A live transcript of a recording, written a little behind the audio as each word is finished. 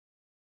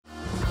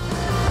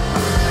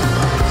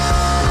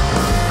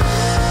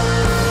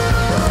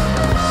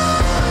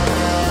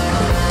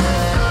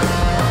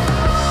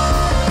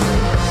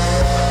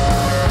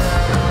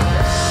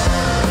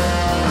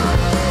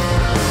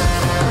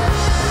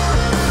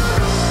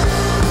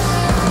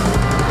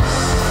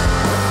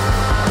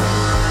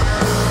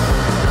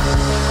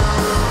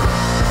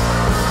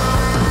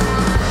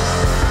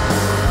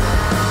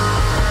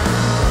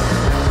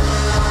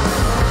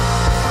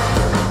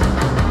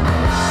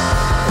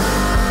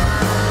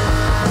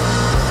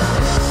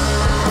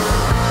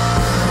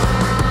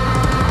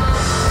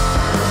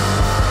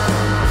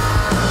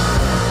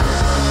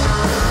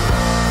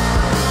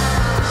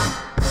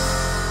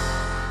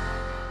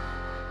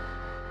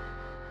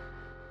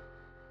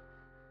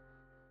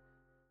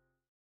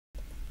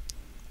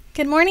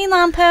Good morning,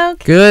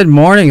 Lompoc. Good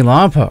morning,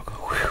 Lompoc.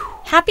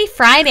 Happy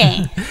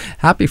Friday.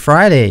 Happy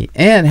Friday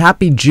and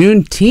happy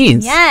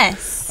Juneteenth.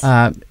 Yes.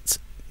 It's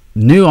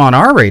new on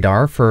our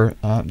radar for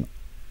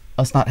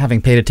us not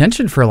having paid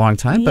attention for a long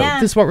time, but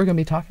this is what we're going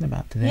to be talking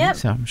about today. Yep.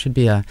 So it should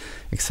be a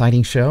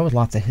exciting show with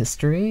lots of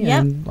history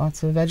and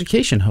lots of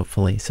education,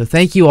 hopefully. So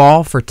thank you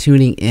all for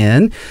tuning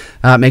in.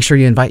 Make sure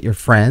you invite your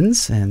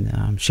friends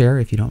and share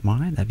if you don't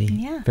mind. That'd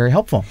be very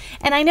helpful.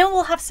 And I know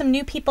we'll have some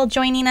new people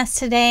joining us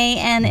today.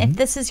 And if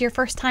this is your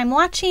first time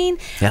watching,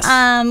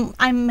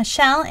 I'm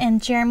Michelle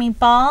and Jeremy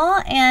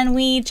Ball. And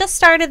we just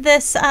started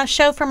this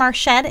show from our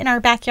shed in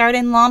our backyard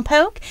in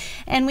Lompoc.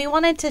 And we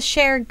wanted to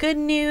share good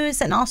news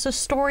and also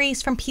stories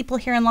from people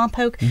here in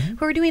Lompoc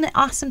who are doing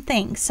awesome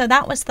things. So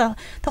that was the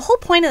whole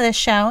point of this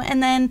show.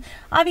 And then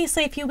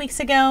obviously a few weeks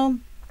ago,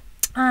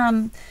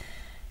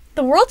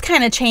 the world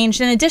kind of changed.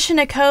 In addition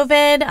to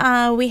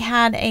COVID, we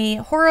had a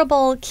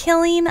horrible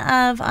killing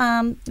of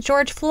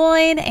George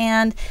Floyd,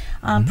 and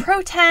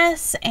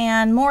protests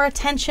and more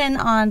attention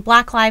on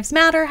Black Lives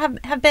Matter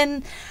have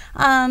been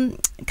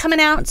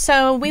coming out.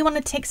 So we want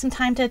to take some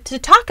time to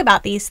talk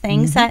about these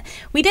things that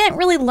we didn't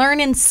really learn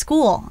in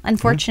school,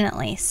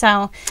 unfortunately.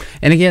 So,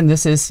 and again,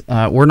 this is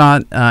we're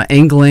not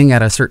angling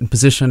at a certain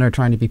position or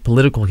trying to be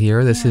political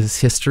here. This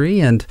is history,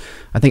 and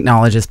I think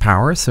knowledge is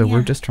power. So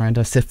we're just trying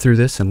to sift through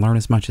this and learn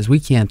as much as we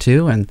can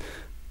too. And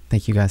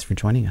thank you guys for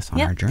joining us on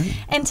our journey.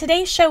 And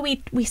today's show,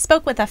 we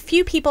spoke with a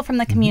few people from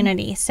the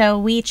community. So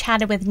we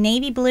chatted with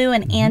Navy Blue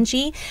and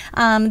Angie.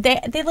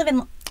 They live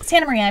in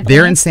Santa Maria, I believe.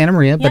 They're in Santa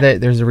Maria, but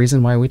there's a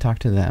reason why we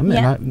talked to them.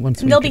 And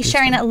they'll be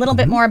sharing a little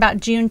bit more about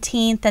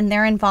Juneteenth and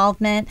their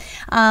involvement.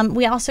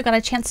 We also got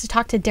a chance to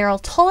talk to Daryl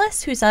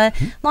Tullis, who's a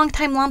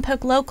longtime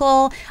Lompoc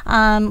local,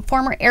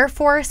 former Air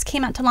Force,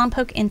 came out to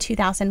Lompoc in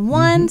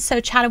 2001. So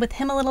chatted with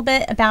him a little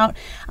bit about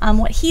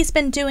what he's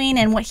been doing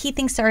and what he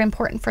thinks are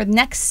important for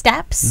next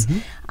steps.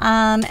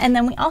 And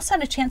then we also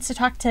had a chance to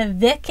talk to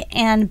Vic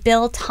and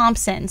Bill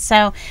Thompson.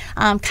 So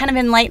kind of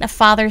in light of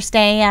Father's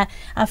Day,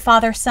 a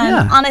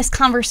father-son honest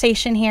conversation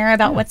here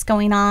about what's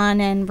going on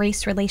and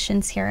race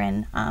relations here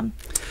in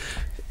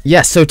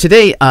Yes, so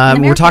today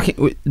we're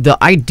talking, the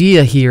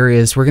idea here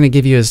is we're going to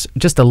give you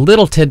just a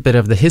little tidbit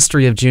of the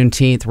history of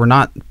Juneteenth. We're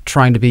not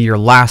trying to be your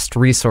last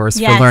resource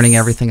for learning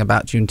everything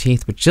about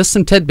Juneteenth, but just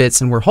some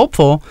tidbits, and we're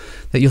hopeful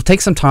that you'll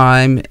take some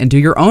time and do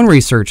your own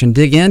research and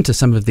dig into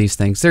some of these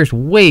things. There's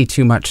way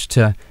too much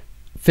to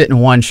fit in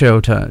one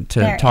show to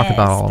talk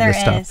about all of this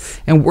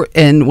stuff. And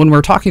when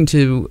we're talking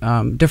to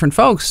different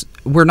folks,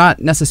 we're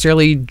not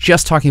necessarily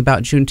just talking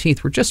about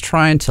Juneteenth. We're just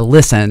trying to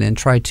listen and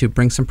try to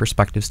bring some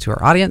perspectives to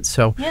our audience.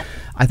 So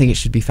I think it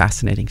should be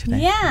fascinating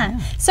today.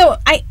 So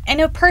I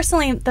know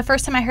personally the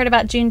first time I heard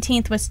about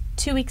Juneteenth was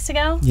 2 weeks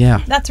ago.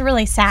 That's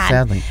really sad.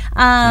 Sadly.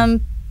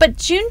 But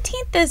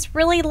Juneteenth is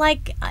really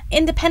like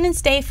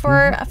Independence Day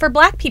for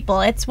Black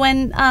people. It's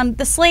when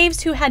the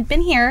slaves who had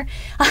been here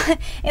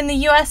in the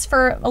U.S.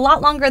 for a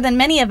lot longer than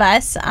many of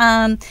us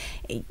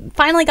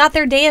finally got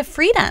their day of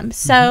freedom.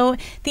 So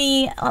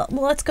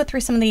let's go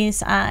through some of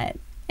these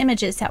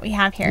images that we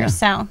have here.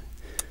 So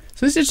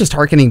this is just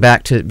hearkening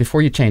back to,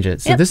 before you change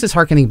it, so this is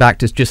hearkening back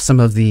to just some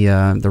of the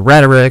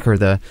rhetoric or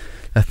the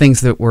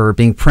things that were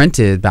being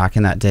printed back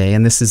in that day.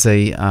 And this is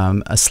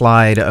a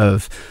slide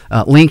of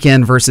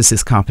Lincoln versus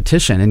his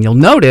competition. And you'll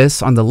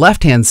notice on the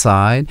left-hand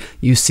side,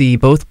 you see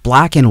both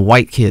black and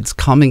white kids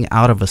coming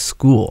out of a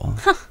school.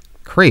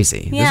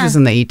 Crazy. This was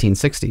in the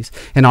 1860s.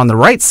 And on the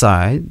right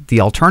side,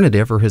 the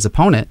alternative, or his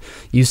opponent,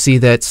 you see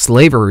that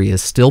slavery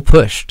is still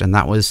pushed. And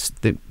that was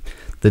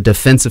the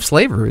defense of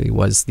slavery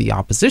was the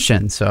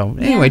opposition. So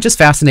anyway, just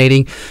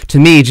fascinating to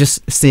me,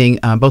 just seeing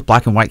both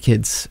black and white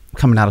kids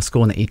coming out of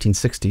school in the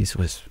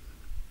 1860s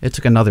it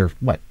took another,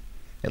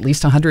 at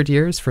least 100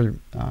 years for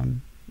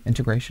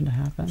integration to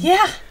happen?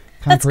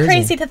 That's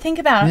crazy to think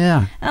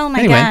about. Oh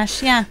my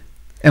gosh, And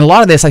a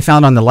lot of this I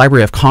found on the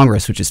Library of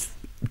Congress, which is,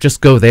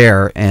 just go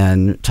there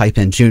and type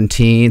in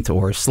Juneteenth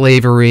or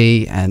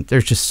slavery, and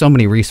there's just so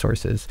many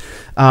resources.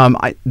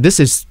 This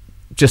is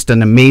just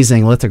an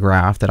amazing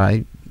lithograph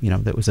that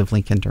that was of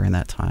Lincoln during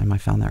that time. I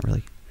found that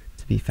really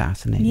to be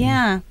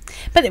fascinating.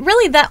 But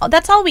really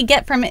that's all we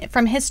get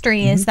from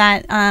history is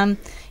that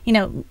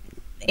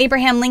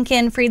Abraham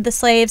Lincoln freed the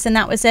slaves, and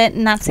that was it,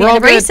 and that's the end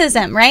of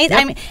racism, right?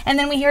 I mean, and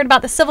then we heard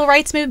about the civil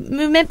rights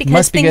movement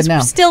because things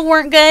still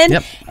weren't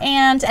good,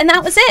 and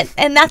that was it.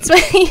 And that's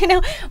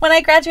when when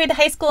I graduated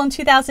high school in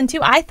 2002,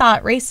 I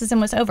thought racism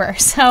was over.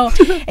 So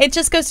it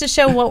just goes to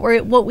show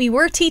what we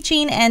were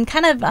teaching and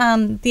kind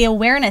of the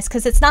awareness,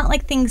 because it's not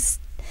like things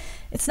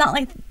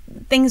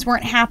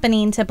weren't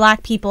happening to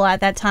Black people at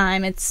that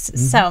time.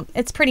 So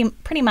it's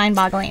pretty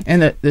mind-boggling.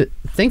 And the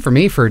thing for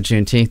me for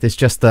Juneteenth is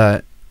just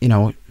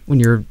when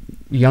you're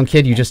a young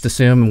kid, you just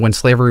assume when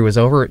slavery was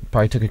over, it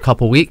probably took a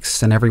couple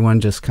weeks and everyone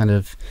just kind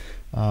of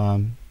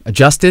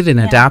adjusted and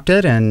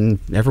adapted, and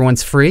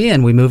everyone's free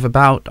and we move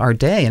about our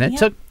day. And it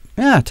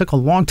took a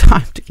long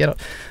time to get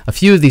a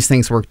few of these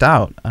things worked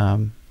out.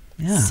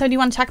 So do you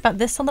want to talk about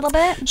this a little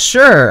bit?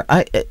 Sure.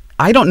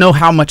 I don't know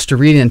how much to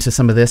read into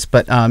some of this,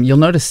 but you'll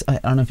notice, I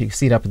don't know if you can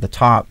see it up at the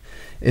top,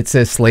 it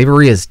says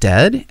slavery is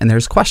dead, and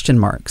there's question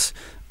marks.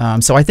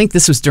 So I think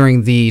this was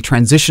during the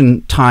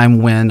transition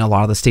time when a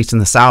lot of the states in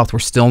the South were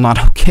still not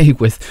okay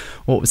with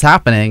what was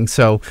happening.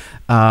 So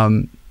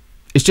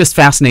it's just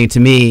fascinating to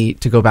me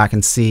to go back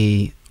and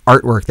see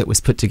artwork that was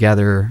put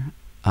together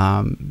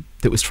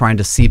that was trying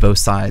to see both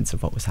sides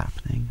of what was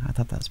happening. I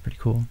thought that was pretty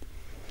cool.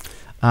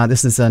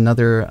 This is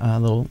another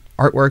little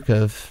artwork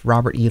of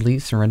Robert E. Lee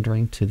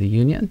surrendering to the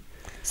Union.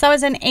 So it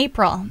was in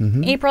April,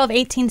 April of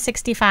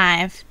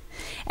 1865.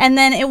 And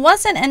then it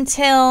wasn't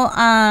until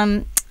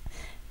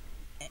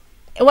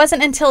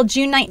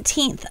June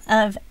 19th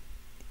of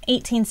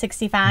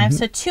 1865,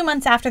 so 2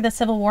 months after the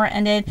Civil War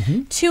ended,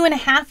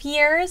 2.5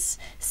 years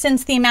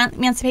since the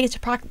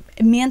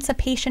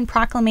Emancipation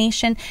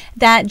Proclamation,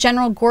 that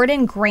General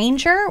Gordon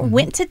Granger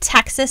went to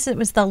Texas. It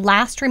was the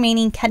last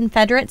remaining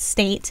Confederate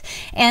state,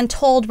 and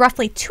told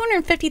roughly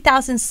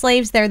 250,000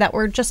 slaves there that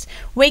were just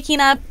waking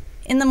up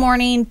in the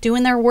morning,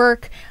 doing their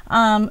work,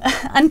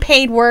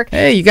 unpaid work.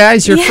 Hey, you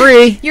guys, you're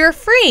free. You're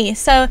free.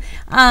 So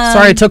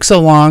sorry it took so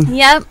long.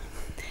 Yep.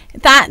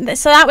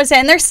 So that was it.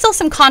 And there's still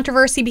some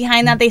controversy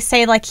behind that. They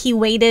say like he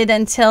waited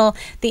until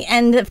the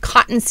end of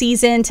cotton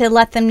season to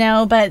let them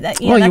know,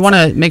 but you want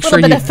to make sure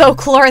a little bit of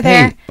folklore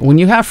there. Hey, when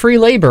you have free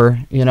labor,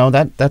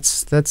 that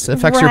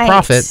affects your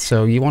profit,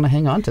 so you want to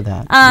hang on to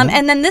that.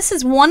 And then this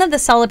is one of the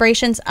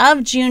celebrations of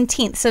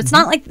Juneteenth. So it's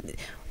not like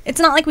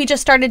we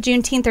just started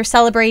Juneteenth or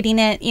celebrating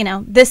it,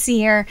 this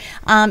year.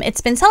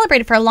 It's been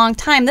celebrated for a long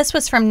time. This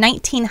was from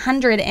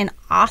 1900 in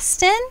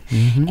Austin,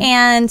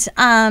 and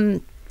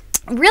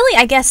really,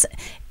 I guess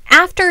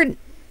after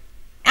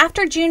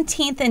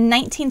Juneteenth in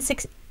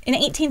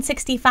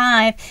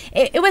 1865,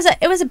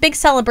 it was a big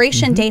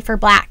celebration day for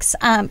blacks,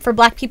 for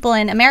black people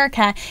in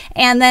America.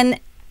 And then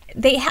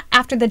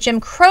after the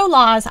Jim Crow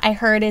laws, I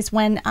heard, is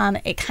when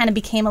it kind of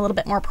became a little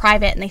bit more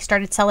private, and they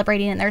started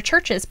celebrating in their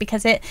churches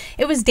because it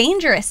was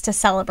dangerous to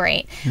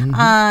celebrate.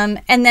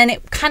 And then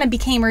it kind of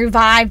became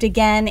revived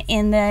again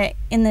in the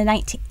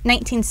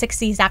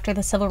 1960s after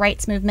the Civil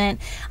Rights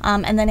Movement,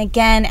 and then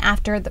again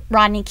after the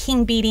Rodney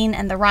King beating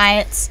and the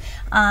riots.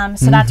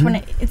 So that's when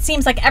it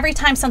seems like every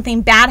time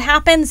something bad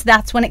happens,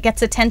 that's when it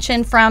gets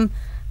attention from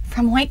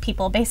white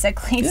people,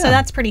 basically. Yeah. So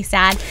that's pretty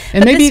sad.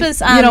 And but maybe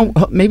this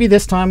was, maybe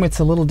this time it's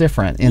a little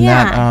different in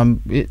that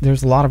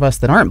there's a lot of us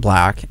that aren't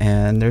black,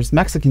 and there's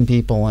Mexican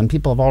people and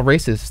people of all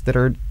races that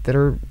are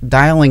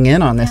dialing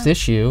in on this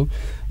issue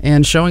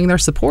and showing their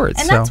support.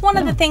 And that's one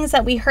of the things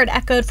that we heard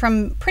echoed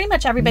from pretty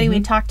much everybody we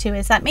talked to,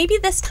 is that maybe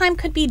this time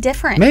could be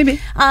different.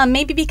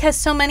 Maybe because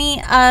so many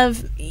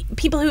of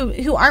people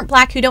who aren't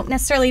black, who don't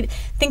necessarily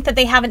think that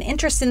they have an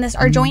interest in this,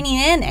 are joining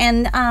in,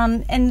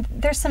 and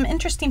there's some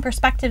interesting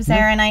perspectives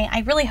there, and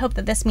I really hope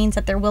that this means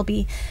that there will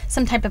be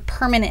some type of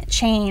permanent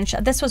change.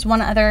 This was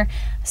one other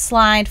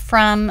slide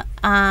from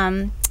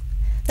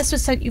this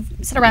was, so you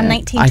said around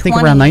 1920. I think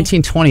around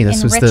 1920.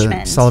 This was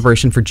Richmond. The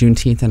celebration for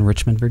Juneteenth in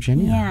Richmond,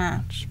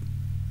 Virginia.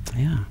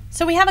 Yeah.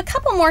 So we have a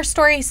couple more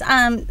stories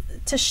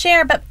to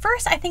share, but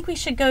first I think we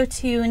should go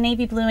to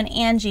Navy Blue and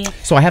Angie.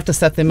 So I have to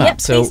set them up.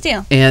 Please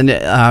do.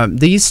 And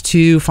these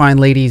two fine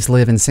ladies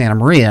live in Santa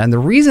Maria, and the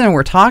reason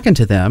we're talking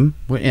to them,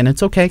 and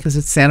it's okay because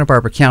it's Santa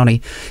Barbara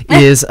County,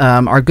 is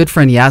our good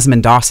friend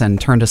Yasmin Dawson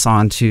turned us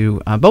on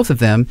to both of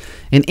them,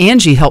 and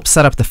Angie helped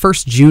set up the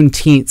first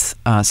Juneteenth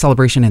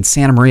celebration in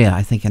Santa Maria,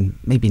 I think in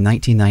maybe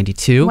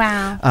 1992.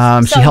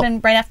 Wow. So it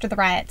been right after the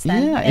riots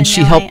then. Yeah, and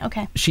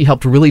she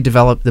helped really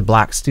develop the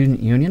Black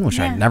Student Union, which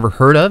I'd never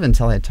heard of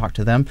until I had talked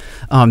to them.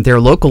 There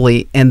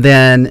locally, and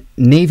then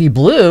Navy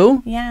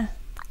Blue,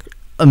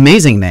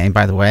 amazing name,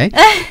 by the way.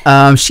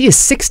 She is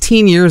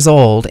 16 years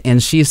old,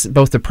 and she's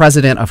both the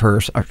president of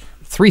her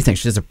three things.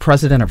 She's the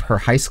president of her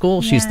high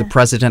school. She's the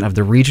president of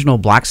the regional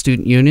Black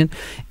Student Union,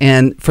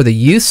 and for the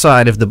youth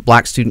side of the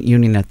Black Student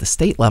Union at the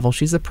state level,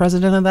 she's the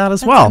president of that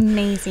as well.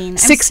 Amazing.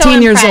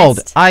 16 years old.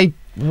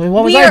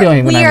 What was I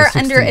doing when I was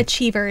 16? We are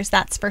underachievers,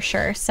 that's for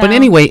sure. So. But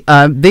anyway,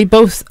 they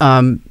both.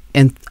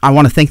 And I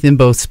want to thank them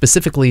both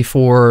specifically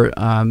for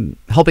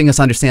helping us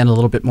understand a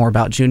little bit more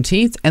about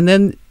Juneteenth. And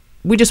then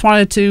we just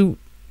wanted to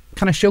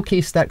kind of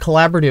showcase that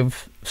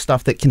collaborative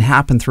stuff that can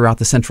happen throughout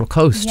the Central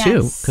Coast,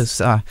 too.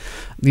 Because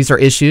these are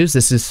issues.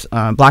 This is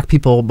black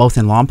people both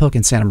in Lompoc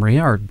and Santa Maria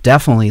are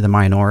definitely the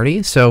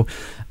minority. So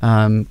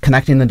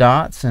connecting the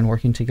dots and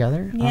working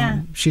together.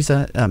 She's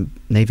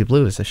Navy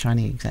Blue is a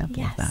shining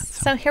example of that.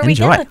 So here we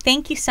go.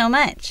 Thank you so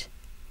much.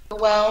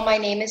 Well, my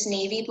name is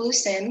Navy Blue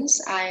Sims.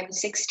 I'm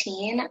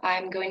 16.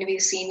 I'm going to be a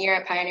senior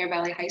at Pioneer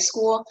Valley High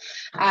School.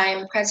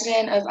 I'm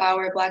president of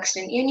our Black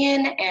Student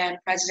Union and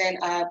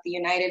president of the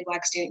United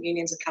Black Student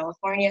Unions of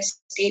California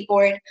State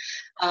Board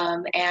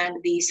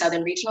and the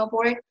Southern Regional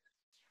Board.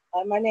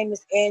 My name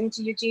is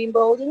Angie Eugene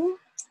Bolden,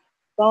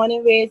 born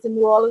and raised in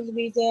New Orleans,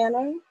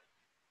 Louisiana.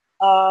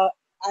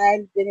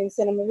 I've been in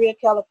Santa Maria,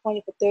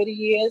 California for 30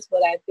 years,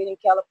 but I've been in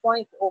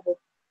California for over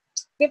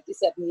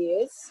 57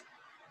 years.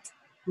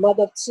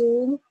 Mother of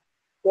two,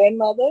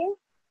 grandmother.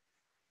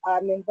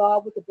 I'm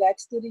involved with the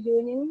Black Student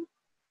Union,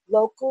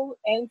 local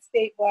and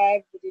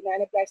statewide with the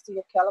United Black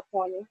Students of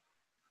California.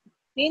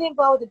 Being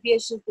involved with the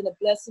BSU has been a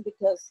blessing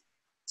because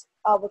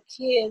our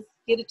kids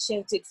get a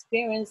chance to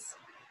experience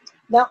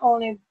not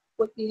only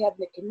what we have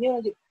in the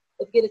community,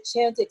 but get a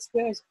chance to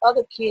experience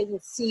other kids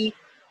and see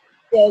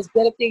there's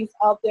better things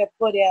out there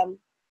for them.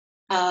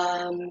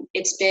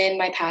 It's been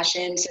my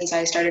passion since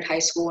I started high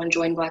school and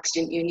joined Black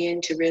Student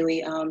Union to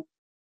really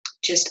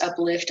just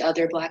uplift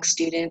other Black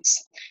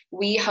students.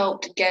 We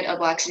helped get a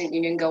Black Student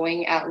Union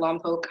going at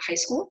Lompoc High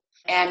School,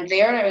 and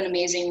they're an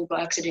amazing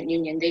Black Student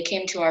Union. They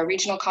came to our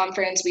regional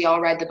conference. We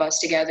all ride the bus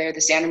together, the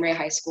Santa Maria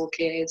High School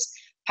kids,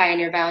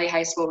 Pioneer Valley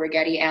High School,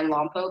 Rigetti, and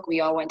Lompoc.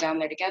 We all went down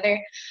there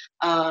together,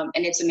 and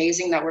it's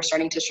amazing that we're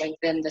starting to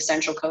strengthen the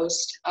Central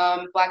Coast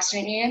Black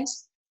Student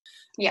Unions.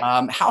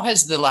 Yeah. How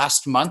has the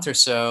last month or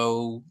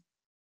so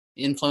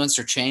influenced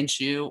or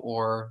changed you,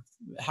 or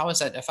how has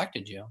that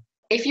affected you?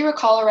 If you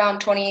recall, around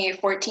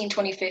 2014,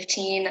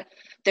 2015,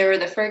 there were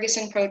the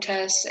Ferguson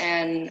protests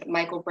and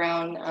Michael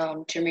Brown,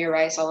 Tamir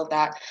Rice, all of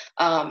that.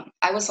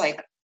 I was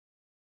like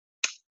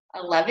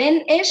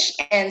 11-ish.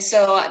 And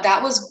so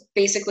that was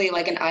basically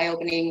like an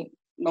eye-opening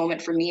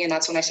moment for me. And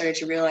that's when I started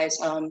to realize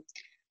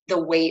the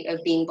weight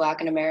of being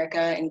Black in America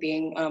and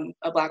being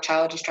a Black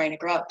child just trying to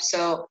grow up.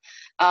 So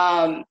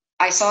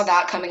I saw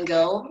that come and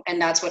go.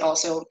 And that's what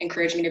also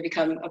encouraged me to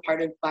become a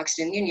part of Black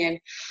Student Union.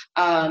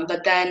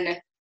 But then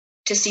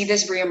to see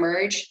this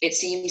reemerge, it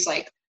seems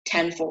like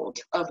tenfold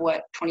of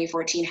what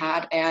 2014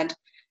 had. And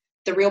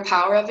the real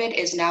power of it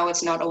is now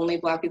it's not only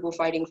Black people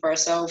fighting for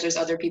ourselves, there's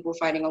other people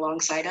fighting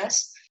alongside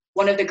us.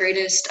 One of the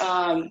greatest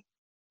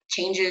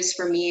changes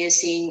for me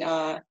is seeing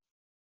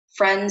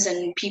friends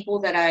and people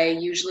that I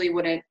usually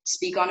wouldn't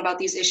speak on about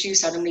these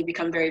issues suddenly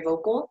become very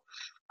vocal.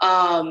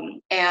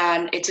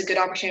 And it's a good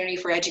opportunity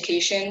for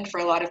education for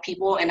a lot of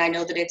people. And I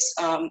know that it's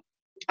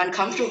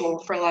uncomfortable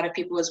for a lot of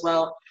people as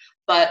well.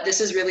 But this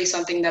is really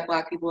something that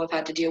Black people have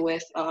had to deal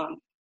with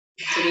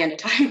to the end of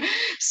time.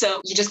 So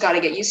you just got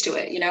to get used to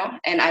it, you know?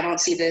 And I don't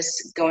see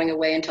this going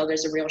away until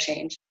there's a real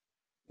change.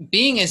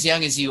 Being as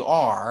young as you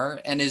are,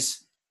 and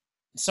as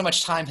so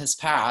much time has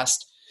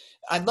passed,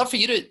 I'd love for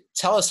you to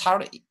tell us how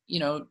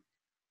to,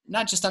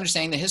 not just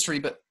understanding the history,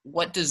 but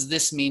what does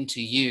this mean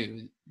to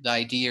you, the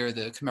idea or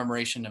the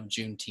commemoration of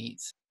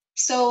Juneteenth?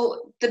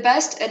 So the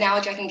best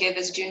analogy I can give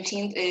is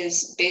Juneteenth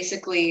is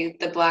basically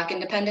the Black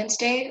Independence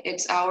Day.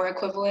 It's our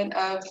equivalent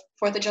of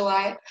 4th of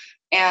July.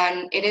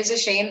 And it is a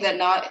shame that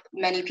not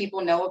many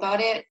people know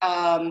about it.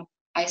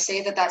 I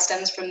say that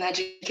stems from the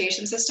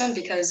education system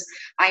because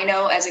I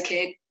know as a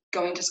kid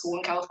going to school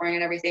in California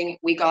and everything,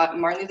 we got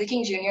Martin Luther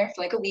King Jr.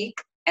 for like a week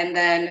and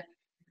then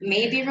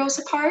maybe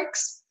Rosa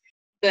Parks.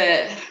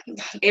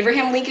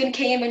 Abraham Lincoln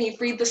came and he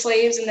freed the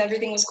slaves and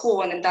everything was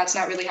cool. And that's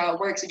not really how it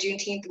works. So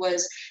Juneteenth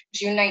was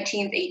June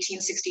 19th,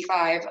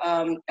 1865,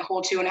 a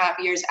whole 2.5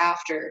 years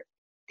after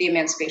the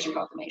Emancipation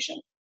Proclamation,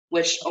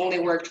 which only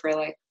worked for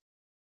like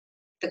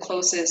the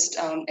closest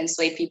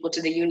enslaved people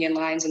to the Union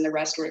lines and the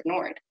rest were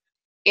ignored.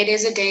 It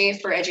is a day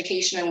for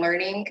education and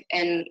learning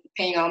and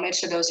paying homage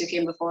to those who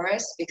came before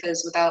us,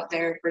 because without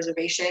their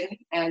preservation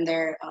and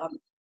their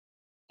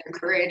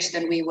courage,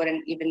 then we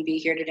wouldn't even be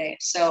here today.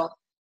 So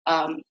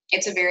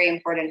it's a very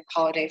important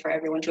holiday for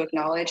everyone to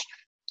acknowledge.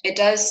 It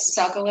does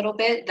suck a little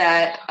bit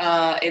that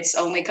it's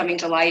only coming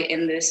to light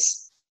in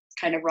this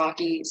kind of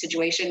rocky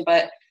situation,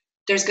 but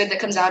there's good that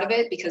comes out of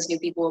it because new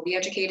people will be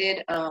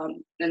educated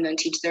and then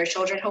teach their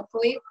children,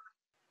 hopefully.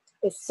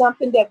 It's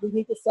something that we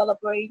need to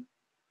celebrate.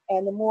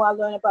 And the more I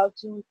learn about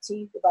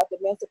Juneteenth, about the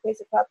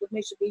Emancipation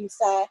Proclamation being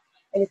signed,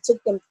 and it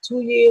took them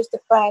 2 years to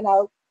find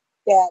out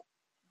that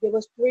it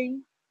was free.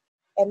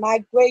 And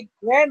my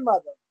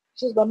great-grandmother,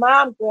 she's my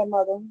mom's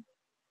grandmother,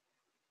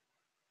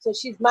 so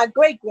she's my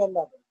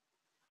great-grandmother.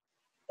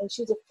 And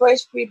she's a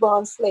fresh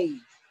freeborn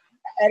slave.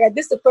 And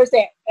this is the first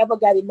thing I ever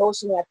got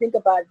emotional when I think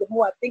about it. The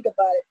more I think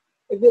about it,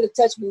 it really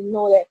touched me to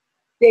know that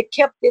they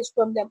kept this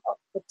from them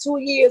for 2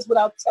 years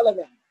without telling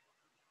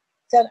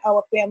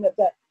our family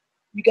that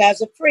you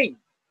guys are free.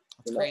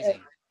 That's crazy.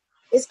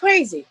 It's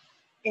crazy.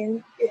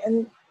 And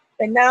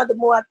now the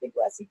more I think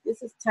about it, I see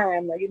this is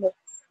time,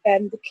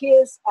 and the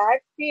kids, I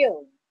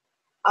feel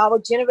our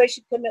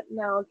generation coming up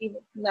now,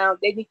 even now,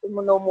 they need to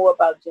know more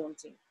about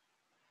Juneteenth.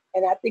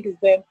 And I think it's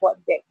very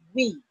important that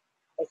we,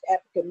 as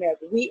African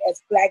Americans, we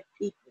as Black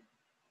people,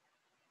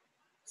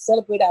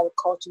 celebrate our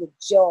culture with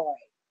joy,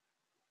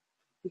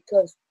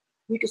 because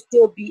we could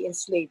still be in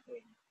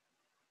slavery,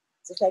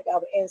 just like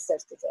our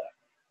ancestors are.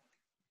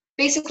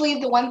 Basically,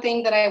 the one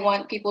thing that I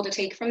want people to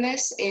take from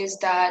this is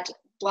that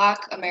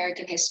Black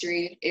American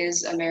history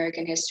is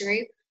American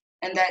history,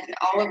 and that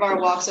all of our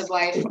walks of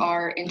life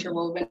are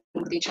interwoven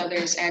with each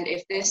other's. And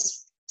if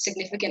this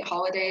significant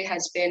holiday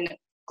has been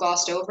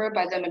glossed over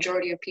by the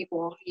majority of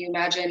people, you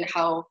imagine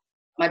how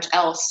much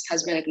else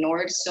has been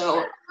ignored.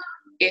 So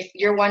if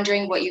you're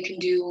wondering what you can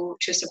do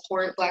to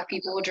support Black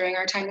people during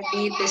our time of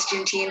need this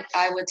Juneteenth,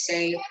 I would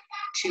say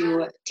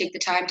to take the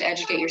time to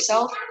educate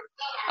yourself,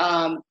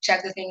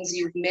 check the things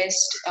you've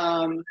missed,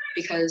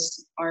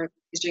 because our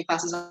history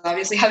classes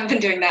obviously haven't been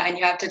doing that, and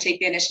you have to take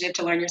the initiative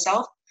to learn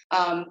yourself.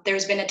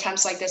 There's been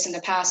attempts like this in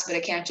the past, but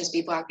it can't just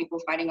be Black people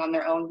fighting on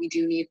their own. We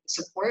do need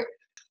support.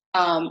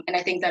 And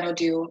I think that'll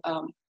do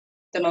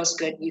the most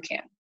good you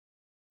can.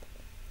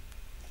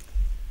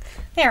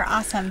 They're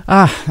awesome.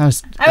 I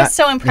was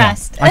so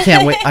impressed. Yeah.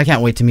 I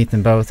can't wait to meet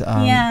them both.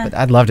 But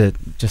I'd love to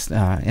just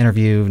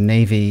interview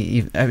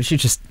Navy.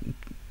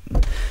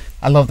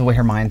 I love the way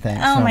her mind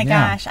thinks. Oh my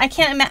gosh, I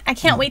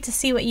can't wait to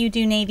see what you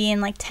do, Navy,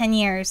 in like 10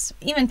 years,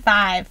 even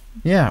 5.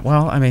 Yeah.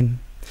 Well, I mean,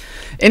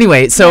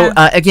 anyway. So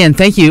again,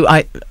 thank you,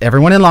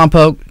 everyone in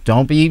Lompoc.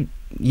 Don't be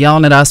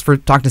yelling at us for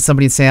talking to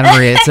somebody in Santa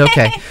Maria. It's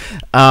okay.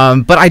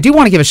 But I do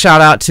want to give a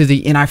shout out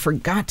to and I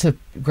forgot to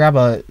grab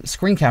a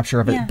screen capture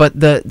of it, but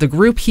the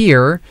group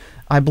here,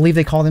 I believe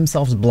they call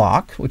themselves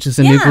Block, which is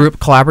a new group,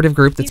 collaborative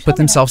group that's put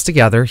themselves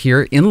together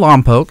here in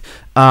Lompoc.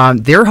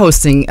 They're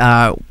hosting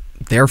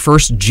their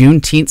first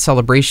Juneteenth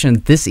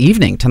celebration this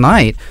evening,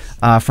 tonight,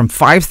 from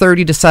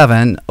 5:30 to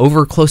 7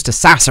 over close to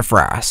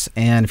Sassafras.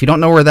 And if you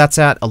don't know where that's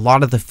at, a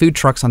lot of the food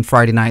trucks on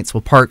Friday nights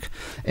will park,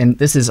 and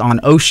this is on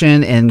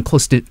Ocean and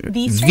close to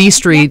V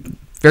Street,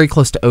 very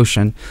close to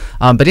Ocean.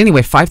 But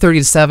anyway, 5:30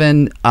 to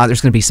 7,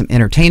 there's going to be some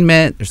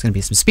entertainment, there's going to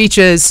be some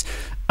speeches,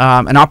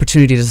 an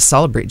opportunity to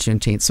celebrate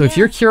Juneteenth. So if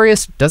you're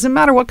curious, doesn't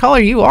matter what color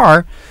you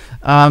are,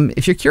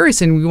 if you're curious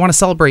and we want to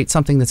celebrate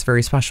something that's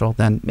very special,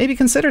 then maybe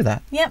consider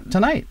that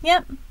tonight.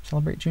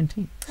 Celebrate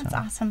Juneteenth. That's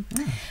awesome.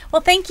 Yeah.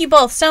 Well, thank you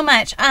both so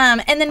much.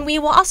 And then we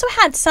will also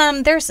had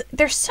some, there's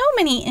so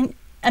many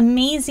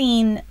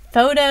amazing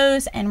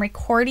photos and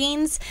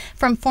recordings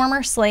from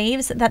former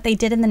slaves that they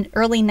did in the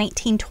early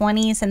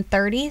 1920s and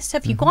 30s. So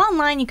if you go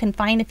online, you can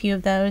find a few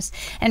of those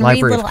and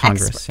Library read little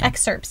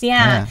excerpts.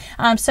 So,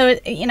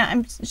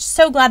 I'm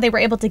so glad they were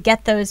able to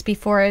get those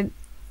before,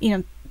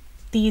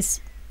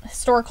 these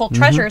historical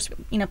treasures,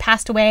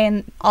 passed away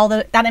and all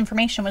that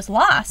information was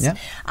lost.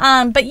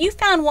 But you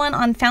found one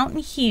on Fountain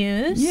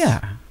Hughes.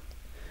 Yeah.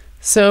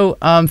 So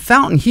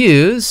Fountain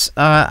Hughes,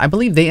 I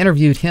believe they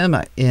interviewed him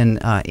in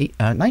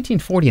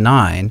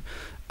 1949,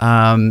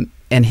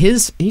 and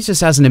he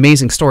just has an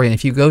amazing story. And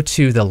if you go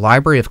to the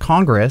Library of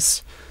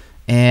Congress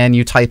and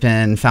you type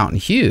in Fountain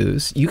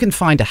Hughes, you can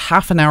find a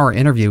half-an-hour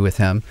interview with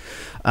him.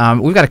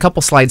 We've got a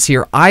couple slides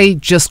here. I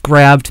just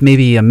grabbed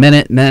maybe a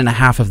minute and a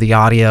half of the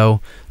audio.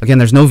 Again,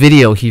 there's no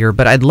video here,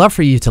 but I'd love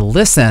for you to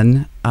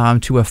listen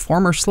to a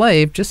former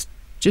slave just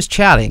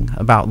chatting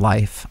about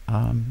life.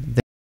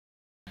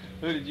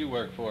 Who did you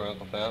work for,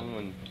 Uncle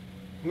Fountain?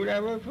 Who did I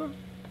work for?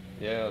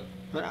 Yeah.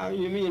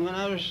 You mean when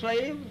I was a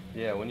slave?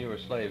 Yeah, when you were a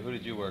slave, who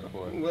did you work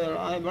for? Well,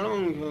 I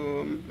belonged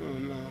to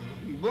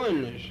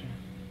Burners.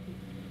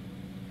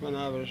 When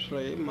I was a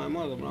slave, my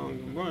mother belonged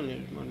to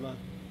Burners.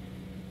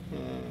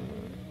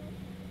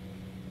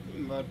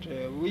 But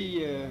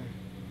we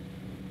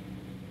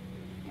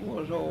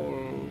was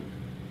all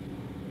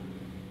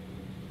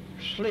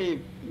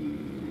slave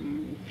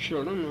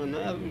children,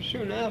 and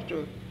soon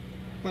after,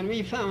 when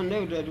we found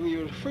out that we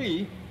were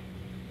free,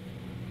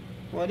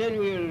 well, then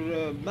we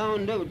were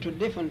bound out to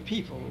different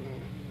people,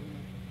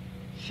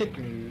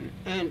 Ficklin,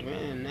 and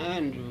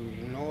Andrews,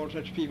 and all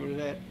such people as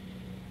that.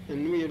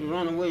 And we'd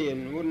run away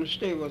and wouldn't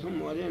stay with them.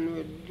 Well, then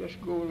we'd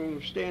just go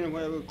and stay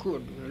anywhere we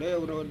could, and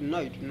live at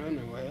night and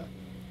anywhere.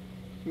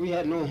 We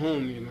had no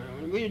home,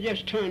 We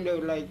just turned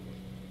out like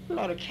a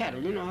lot of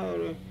cattle. You know how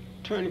to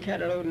turn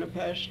cattle out in the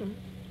pasture?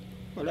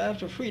 Well,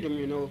 after freedom,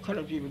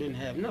 colored people didn't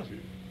have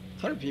nothing.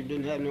 Colored people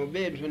didn't have no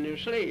beds when they were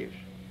slaves.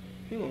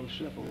 You all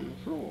slept on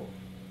the floor.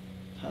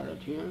 Pallet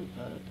here,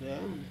 pallet there.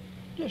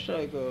 Just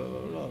like a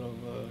lot of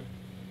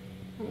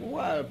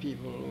wild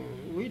people.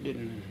 We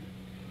didn't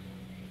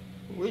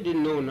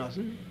know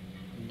nothing.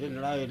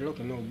 Didn't like to look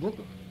at no book.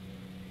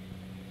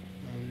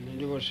 And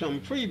there were some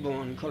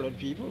free-born colored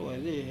people where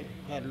they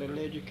had a little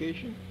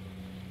education,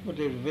 but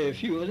there were very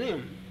few of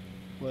them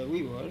where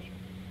we was.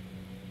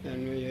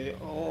 And we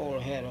all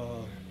had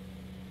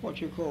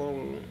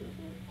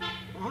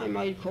I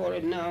might call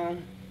it now,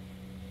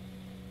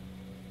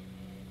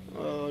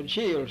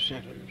 jail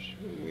sentence.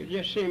 We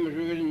just same as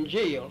we were in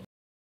jail.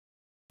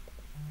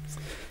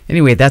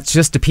 Anyway, that's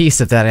just a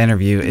piece of that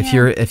interview.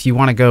 If you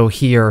want to go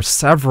hear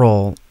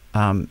several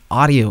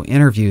audio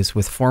interviews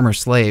with former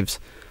slaves,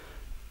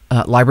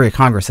 Library of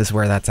Congress is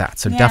where that's at.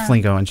 So definitely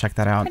go and check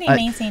that out. Pretty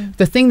amazing.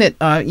 The thing that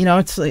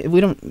it's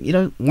we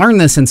don't learn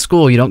this in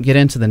school. You don't get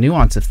into the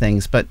nuance of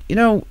things, but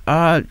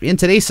in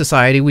today's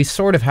society, we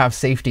sort of have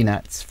safety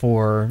nets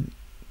for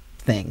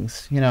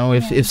things.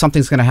 If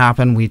something's going to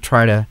happen, we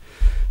try to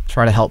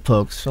help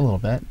folks a little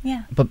bit.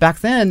 Yeah. But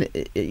back then,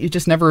 you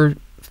just never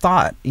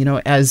thought,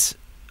 as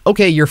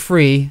okay, you're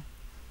free.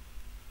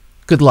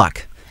 Good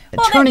luck.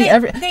 Well,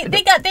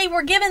 they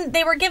were given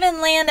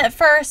land at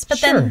first,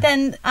 but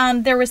then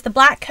there was the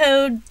Black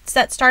Code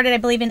that started, I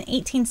believe, in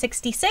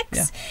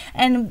 1866,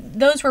 and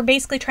those were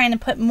basically trying to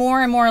put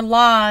more and more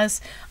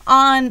laws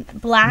on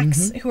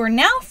blacks who are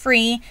now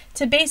free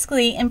to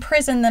basically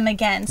imprison them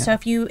again. So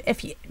if you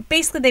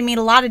basically, they made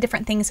a lot of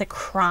different things a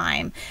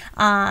crime.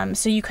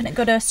 So you couldn't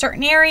go to a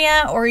certain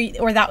area,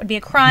 or that would be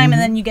a crime,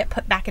 and then you get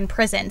put back in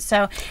prison.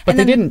 So, but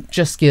they didn't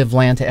just give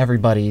land to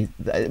everybody.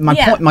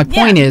 My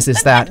point is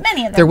that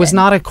there was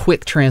not a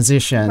quick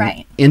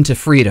transition into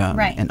freedom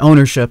and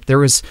ownership. There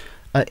was,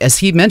 as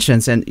he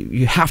mentions, and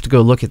you have to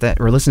go look at that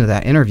or listen to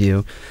that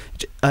interview.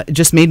 It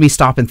just made me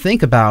stop and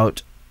think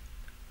about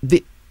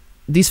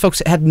these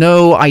folks had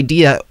no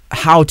idea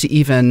how to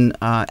even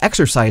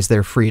exercise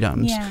their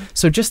freedoms. Yeah.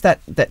 So just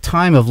that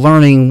time of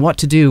learning what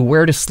to do,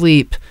 where to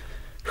sleep,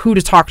 who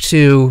to talk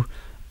to,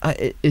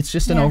 it's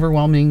just an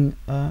overwhelming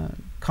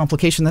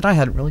complication that I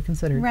hadn't really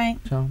considered. Right.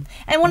 So,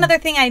 and one other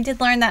thing I did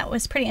learn that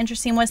was pretty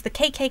interesting was the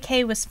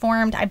KKK was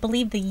formed, I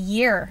believe, the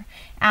year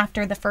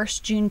after the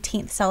first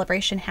Juneteenth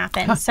celebration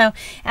happened. So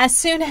as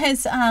soon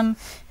as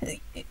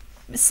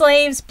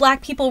slaves,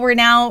 black people were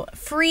now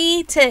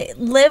free to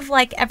live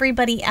like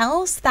everybody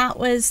else, that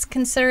was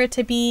considered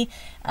to be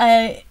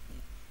an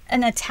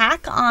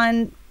attack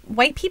on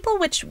white people,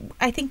 which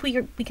I think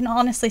we can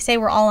honestly say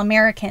we're all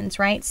Americans,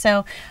 right?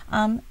 So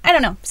I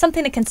don't know,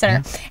 something to consider.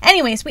 Yeah.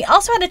 Anyways, we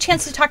also had a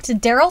chance to talk to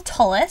Daryl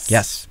Tullis.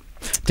 Yes.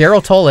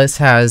 Daryl Tullis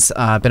has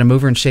been a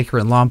mover and shaker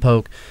in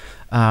Lompoc.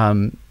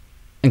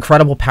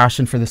 Incredible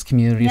passion for this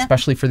community,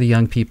 especially for the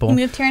young people. He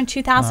moved here in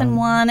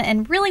 2001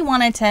 and really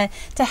wanted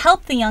to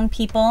help the young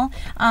people.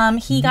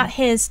 He got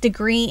his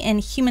degree in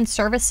human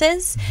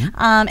services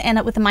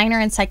and with a minor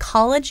in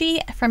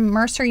psychology from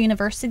Mercer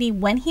University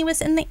when he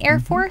was in the Air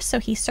Force. So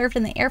he served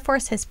in the Air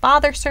Force. His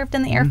father served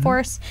in the Air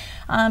Force.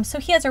 So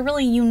he has a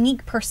really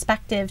unique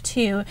perspective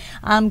too.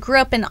 Grew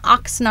up in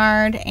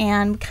Oxnard,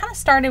 and we kind of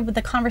started with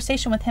the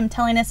conversation with him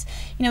telling us,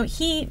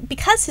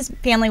 because his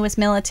family was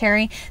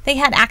military, they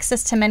had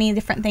access to many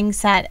different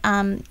things that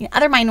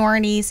other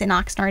minorities in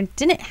Oxnard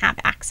didn't have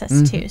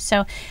access to.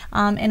 So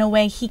in a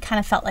way, he kind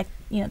of felt like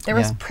there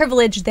was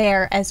privilege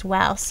there as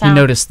well. So he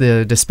noticed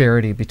the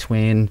disparity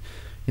between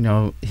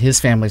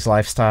his family's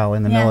lifestyle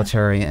in the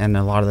military and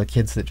a lot of the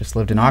kids that just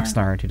lived in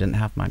Oxnard who didn't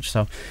have much.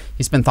 So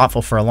he's been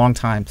thoughtful for a long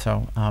time.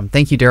 So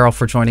thank you, Daryl,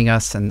 for joining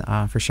us and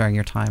for sharing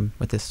your time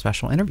with this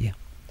special interview.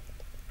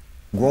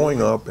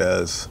 Growing up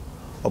as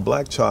a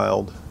black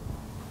child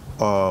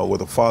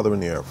with a father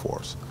in the Air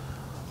Force,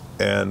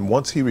 and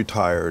once he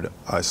retired,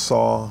 I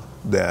saw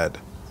that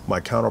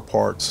my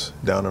counterparts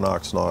down in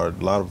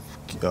Oxnard, a lot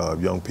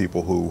of young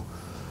people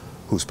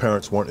whose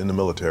parents weren't in the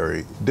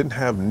military, didn't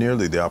have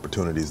nearly the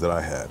opportunities that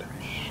I had.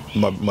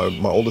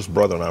 My oldest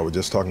brother and I were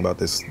just talking about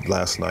this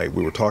last night.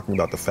 We were talking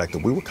about the fact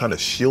that we were kind of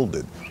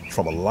shielded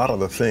from a lot of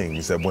the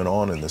things that went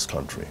on in this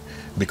country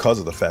because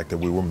of the fact that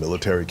we were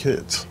military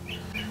kids.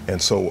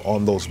 And so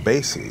on those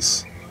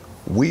bases,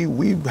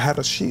 we had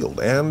a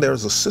shield, and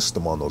there's a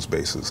system on those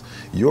bases.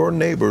 Your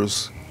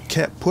neighbors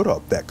can't put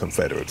up that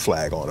Confederate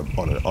flag on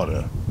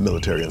a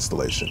military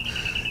installation.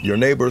 Your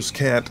neighbors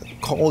can't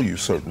call you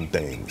certain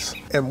things.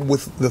 And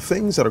with the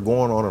things that are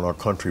going on in our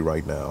country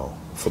right now,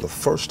 for the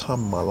first time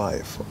in my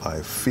life, I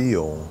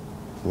feel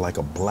like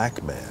a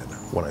black man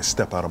when I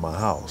step out of my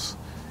house,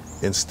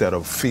 instead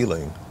of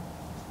feeling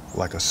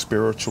like a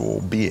spiritual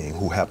being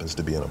who happens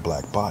to be in a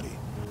black body.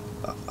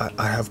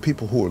 I have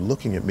people who are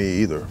looking at me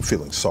either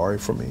feeling sorry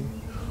for me,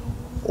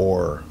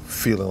 or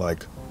feeling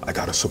like I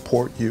gotta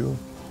support you,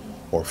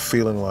 or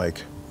feeling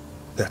like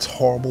that's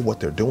horrible what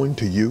they're doing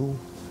to you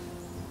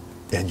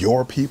and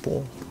your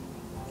people.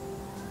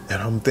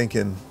 And I'm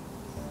thinking,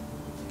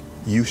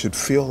 you should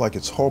feel like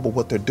it's horrible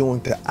what they're doing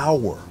to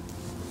our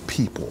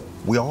people.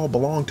 We all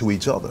belong to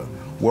each other.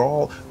 We're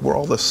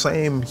all the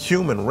same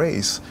human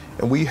race,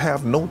 and we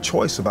have no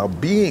choice about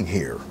being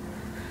here.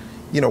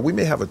 We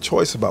may have a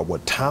choice about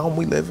what town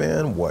we live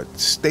in, what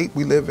state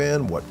we live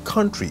in, what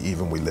country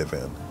even we live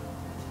in.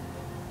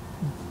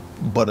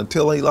 But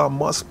until Elon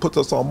Musk puts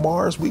us on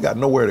Mars, we got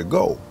nowhere to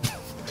go.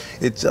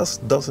 It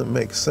just doesn't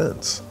make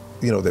sense,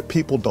 that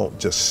people don't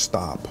just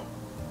stop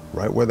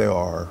right where they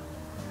are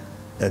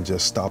and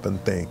just stop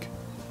and think,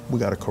 we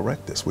got to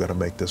correct this, we got to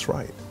make this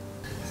right.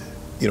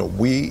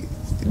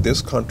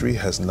 This country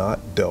has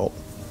not dealt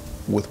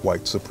with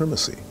white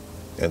supremacy.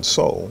 And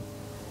so,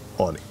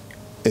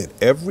 in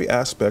every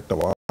aspect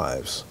of our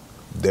lives,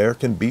 there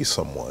can be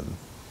someone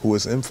who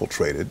is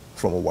infiltrated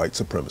from a white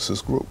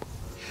supremacist group.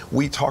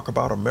 We talk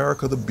about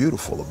America the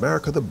beautiful,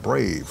 America the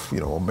brave,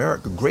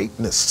 America,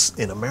 greatness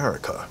in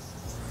America.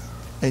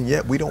 And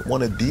yet we don't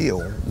want to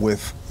deal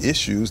with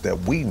issues that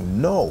we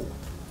know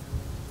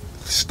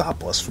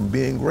stop us from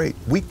being great.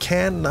 We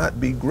cannot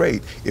be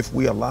great if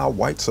we allow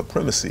white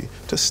supremacy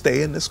to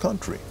stay in this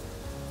country.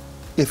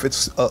 If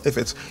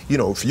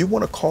you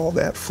want to call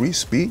that free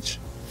speech,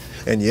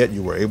 and yet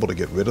you were able to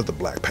get rid of the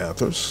Black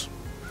Panthers.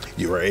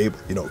 You were able,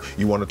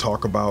 you want to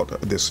talk about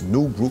this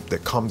new group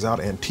that comes out,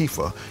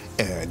 Antifa,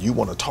 and you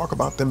want to talk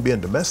about them being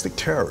domestic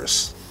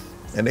terrorists.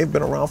 And they've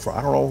been around for,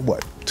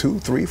 2,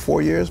 3,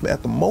 4 years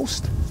at the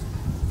most.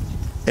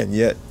 And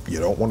yet you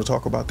don't want to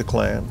talk about the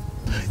Klan.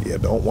 You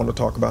don't want to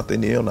talk about the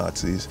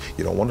neo-Nazis.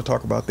 You don't want to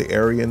talk about the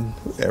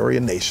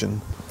Aryan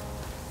Nation.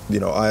 You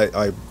know,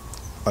 I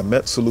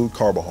met Salud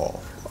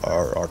Carbajal,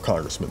 our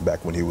congressman,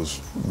 back when he was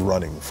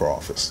running for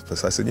office.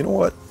 So I said, you know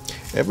what?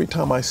 Every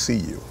time I see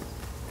you,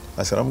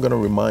 I said, I'm going to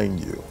remind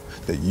you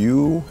that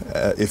you,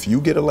 if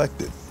you get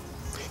elected,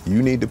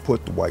 you need to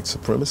put the white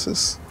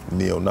supremacists,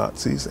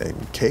 neo-Nazis, and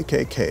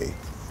KKK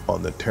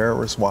on the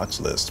terrorist watch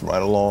list,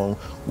 right along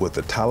with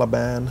the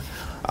Taliban,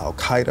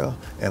 Al-Qaeda,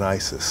 and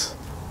ISIS.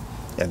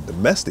 And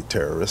domestic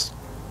terrorists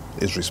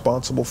is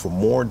responsible for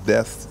more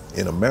death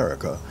in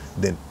America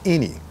than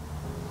any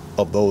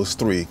of those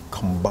three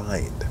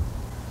combined.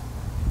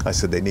 I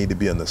said they need to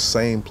be in the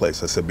same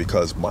place. I said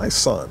because my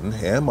son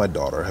and my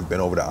daughter have been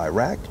over to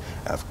Iraq,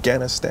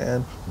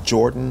 Afghanistan,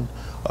 Jordan,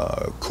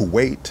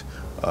 Kuwait,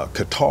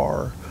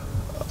 Qatar,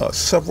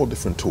 several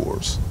different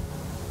tours,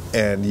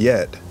 and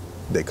yet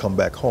they come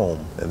back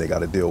home and they got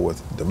to deal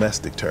with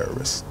domestic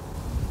terrorists.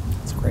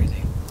 It's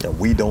crazy. And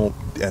we don't,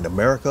 and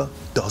America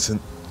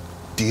doesn't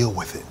deal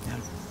with it. Yeah.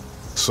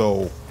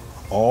 So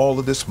all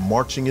of this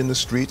marching in the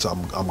streets,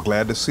 I'm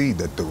glad to see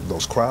that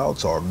those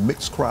crowds are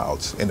mixed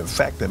crowds. And in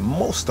fact, in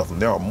most of them,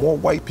 there are more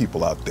white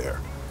people out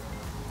there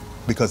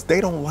because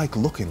they don't like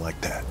looking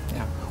like that.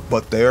 Yeah.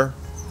 But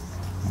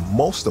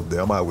most of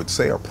them, I would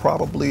say, are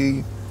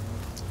probably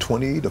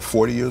 20 to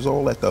 40 years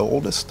old at the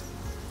oldest.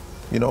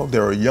 You know,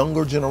 they're a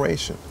younger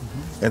generation.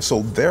 Mm-hmm. And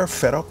so they're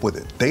fed up with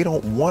it. They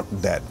don't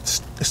want that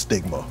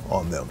stigma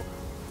on them.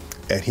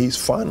 And he's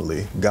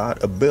finally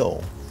got a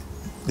bill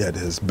that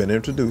has been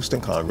introduced in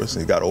Congress.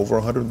 He got over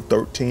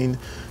 113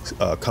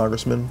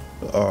 congressmen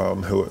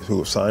who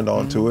have signed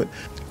on to it.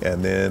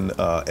 And then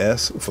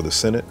S for the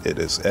Senate, it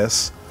is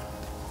S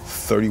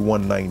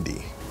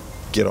 3190.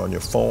 Get on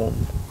your phone,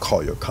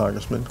 call your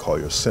congressman, call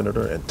your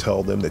senator, and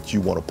tell them that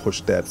you want to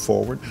push that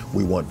forward.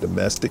 We want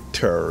domestic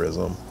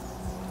terrorism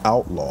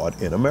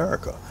outlawed in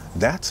America.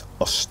 That's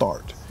a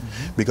start.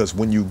 Because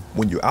when you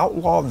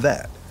outlaw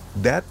that,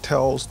 that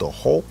tells the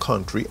whole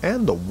country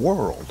and the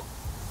world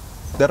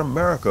that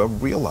America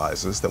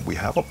realizes that we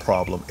have a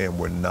problem and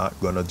we're not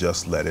going to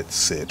just let it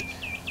sit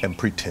and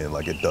pretend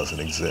like it doesn't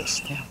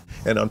exist. Yeah.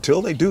 And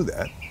until they do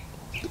that,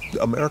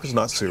 America's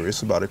not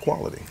serious about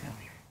equality.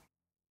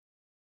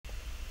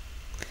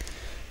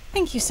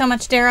 Thank you so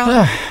much, Daryl.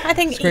 I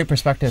think it's great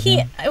perspective.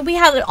 We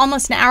had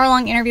almost an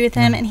hour-long interview with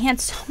him, and he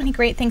had so many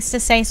great things to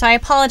say. So I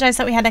apologize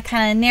that we had to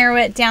kind of narrow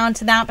it down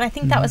to that, but I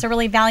think that was a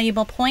really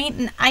valuable point.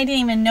 And I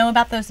didn't even know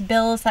about those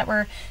bills that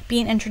were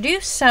being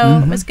introduced, so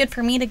it was good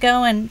for me to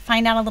go and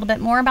find out a little bit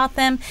more about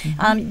them.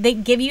 They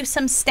give you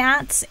some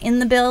stats in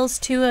the bills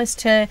too as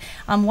to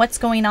what's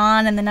going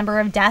on and the number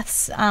of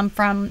deaths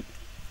from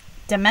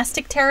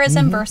domestic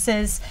terrorism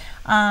versus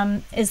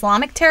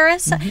Islamic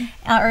terrorists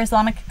or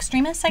Islamic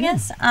extremists, I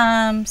guess.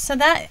 So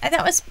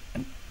that was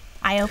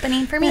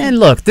eye-opening for me. And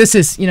look, this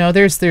is,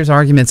 there's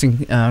arguments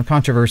and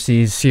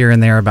controversies here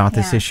and there about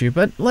this issue,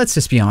 but let's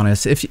just be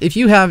honest. If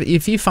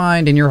you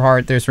find in your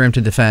heart there's room to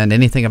defend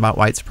anything about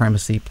white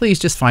supremacy, please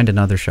just find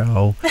another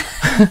show.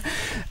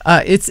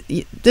 If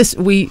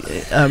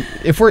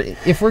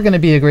we're going to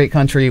be a great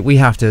country, we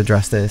have to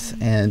address this,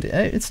 and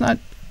it's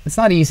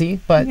not easy,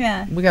 but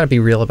we got to be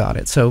real about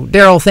it. So,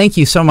 Daryl, thank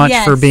you so much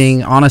for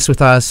being honest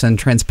with us and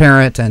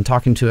transparent and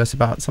talking to us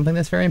about something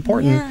that's very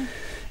important. Yeah.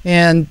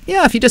 And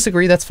if you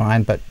disagree, that's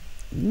fine, but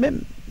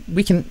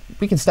we can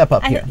step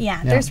up here.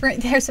 There's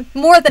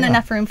more than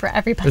enough room for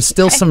everybody. There's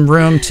still some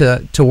room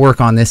to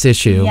work on this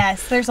issue.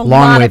 Yes, there's a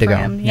long lot way of to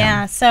room. go.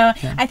 Yeah. So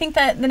I think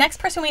that the next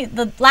person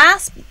the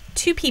last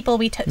two people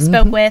we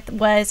spoke with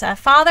was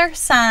father,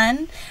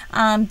 son,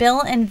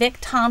 Bill and Vic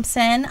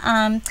Thompson.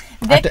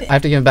 Vic, I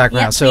have to give him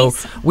background. Yeah, so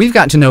please. we've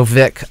gotten to know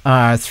Vic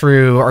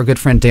through our good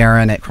friend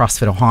Darren at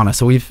CrossFit Ohana.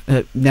 So we've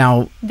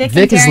now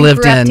Vic has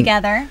lived grew up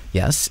together.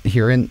 Yes,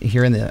 here in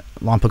the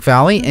Lompoc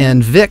Valley,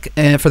 and Vic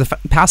for the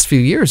past few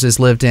years has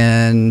lived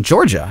in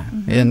Georgia,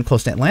 in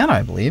close to Atlanta,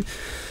 I believe.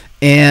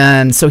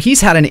 And so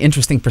he's had an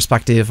interesting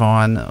perspective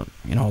on, a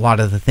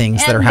lot of the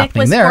things that are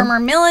happening there. Vic was former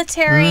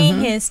military.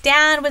 His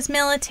dad was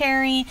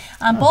military,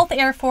 both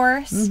Air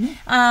Force.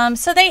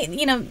 So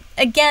they,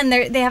 again,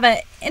 they have an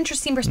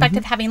interesting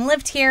perspective having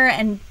lived here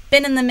and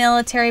been in the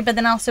military, but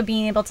then also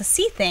being able to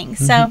see things.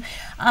 So,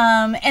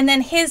 and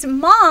then his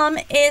mom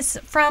is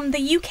from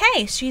the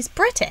UK. She's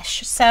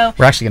British. So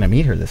we're actually going to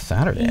meet her this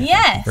Saturday.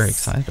 Yes. I'm very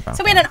excited about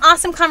So we had an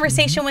awesome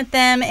conversation with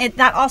them.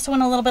 That also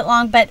went a little bit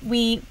long, but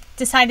we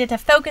decided to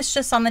focus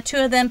just on the two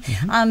of them.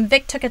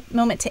 Vic took a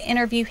moment to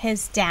interview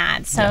his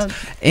dad. So,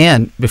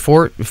 and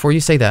before you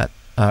say that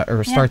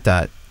or start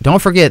that,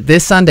 don't forget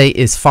this Sunday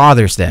is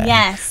Father's Day.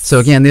 Yes. So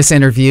again, this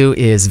interview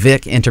is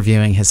Vic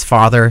interviewing his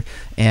father,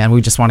 and we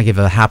just want to give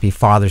a happy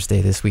Father's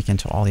Day this weekend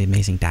to all the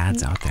amazing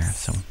dads out there.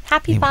 So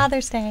happy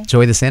Father's Day.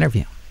 Enjoy this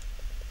interview.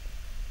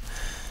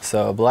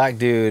 So a black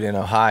dude in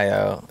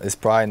Ohio is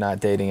probably not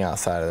dating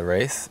outside of the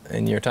race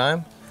in your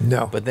time.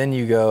 No. But then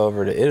you go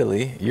over to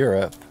Italy,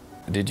 Europe.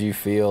 Did you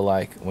feel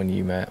like when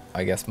you met,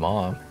 I guess,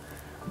 Mom,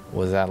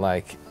 was that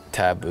like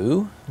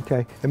taboo?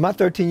 Okay. In my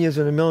 13 years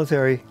in the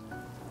military,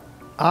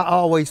 I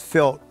always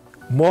felt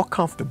more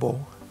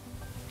comfortable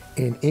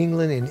in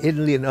England and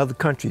Italy and other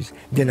countries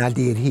than I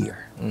did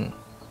here.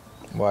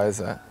 Why is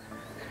that?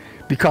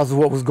 Because of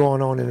what was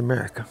going on in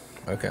America.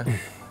 Okay.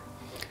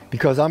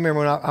 Because I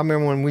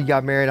remember when we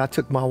got married, I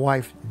took my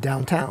wife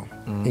downtown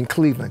in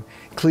Cleveland.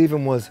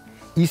 Cleveland was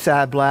east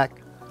side black,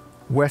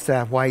 west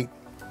side white.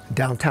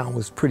 Downtown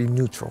was pretty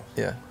neutral.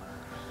 Yeah.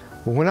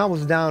 But when I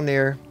was down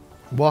there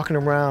walking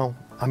around,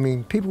 I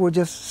mean, people were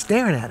just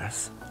staring at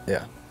us.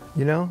 Yeah.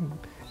 You know?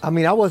 I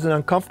mean, I wasn't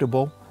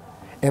uncomfortable.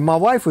 And my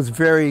wife was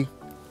very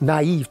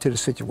naive to the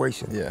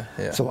situation. Yeah,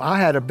 yeah. So I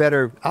had a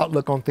better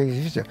outlook on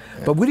things. Yeah.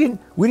 But we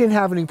didn't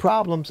have any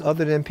problems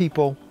other than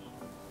people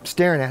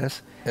staring at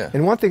us. Yeah.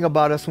 And one thing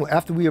about us,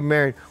 after we were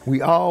married,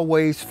 we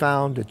always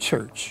found a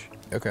church.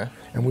 Okay.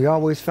 And we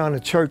always found a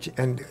church,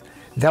 and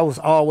that was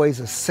always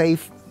a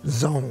safe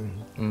zone.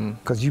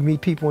 Because you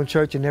meet people in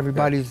church and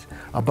everybody's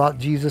about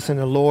Jesus and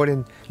the Lord,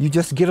 and you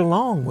just get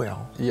along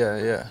well.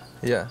 Yeah.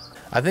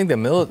 I think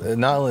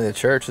not only the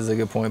church is a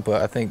good point,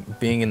 but I think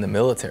being in the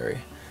military.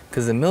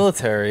 Because the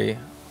military,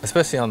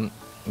 especially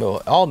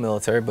all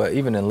military, but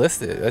even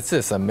enlisted, it's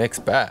just a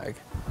mixed bag.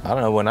 I don't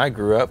know, when I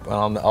grew up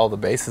on all the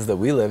bases that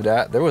we lived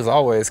at, there was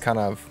always kind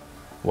of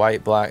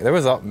white, black, there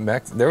was a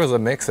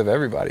mix of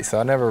everybody. So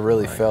I never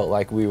really felt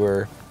like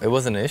it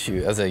wasn't an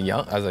issue as a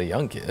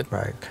young kid.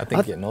 Right. I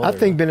think getting older. I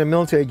think being in the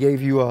military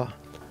gave you a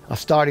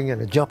starting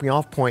and a jumping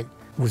off point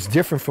was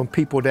different from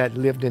people that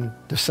lived in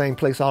the same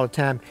place all the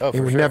time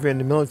and were never in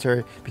the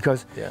military,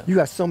 because you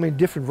got so many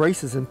different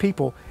races and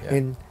people.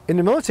 In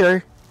the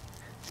military,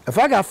 if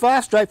I got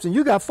 5 stripes and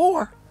you got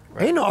 4,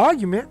 ain't no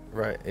argument.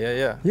 Right,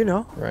 yeah. You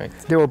know? Right.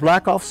 There were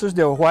black officers,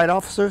 there were white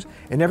officers,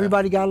 and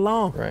everybody got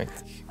along. Right.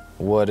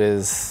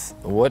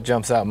 What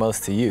jumps out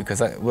most to you?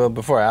 Because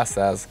before I asked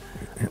that,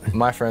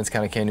 my friends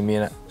kind of came to me,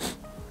 and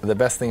the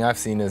best thing I've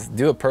seen is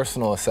do a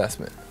personal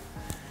assessment.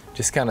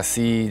 Just kind of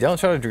see, don't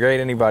try to degrade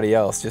anybody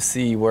else. Just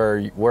see where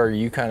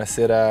you kind of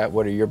sit at,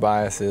 what are your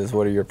biases,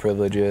 what are your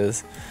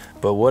privileges,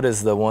 but what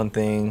is the one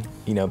thing,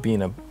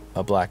 being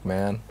a black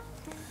man,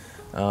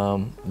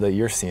 that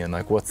you're seeing?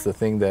 Like, what's the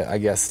thing that I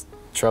guess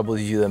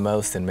troubles you the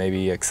most and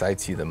maybe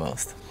excites you the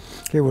most?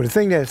 Okay, well, the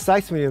thing that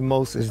excites me the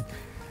most is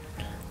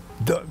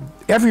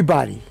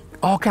everybody,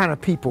 all kind of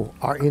people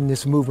are in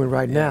this movement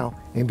right now.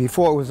 And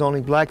before it was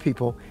only black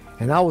people.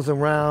 And I was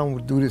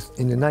around in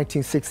the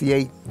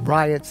 1968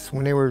 riots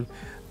when they were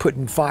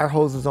putting fire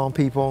hoses on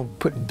people,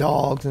 putting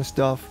dogs and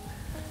stuff.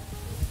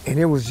 And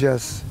it was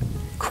just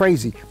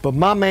crazy. But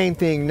my main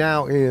thing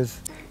now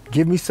is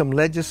give me some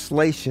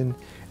legislation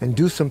and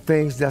do some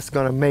things that's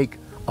gonna make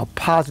a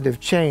positive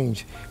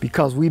change,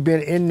 because we've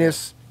been in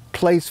this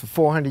place for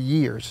 400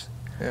 years.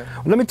 Yeah.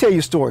 Well, let me tell you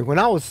a story. When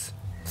I was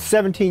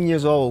 17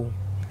 years old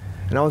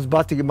and I was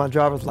about to get my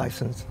driver's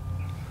license,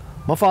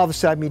 my father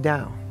sat me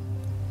down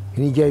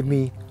and he gave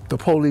me the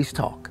police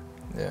talk.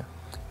 Yeah.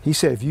 He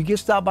said, if you get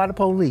stopped by the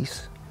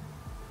police,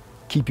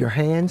 keep your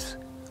hands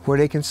where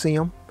they can see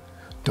them.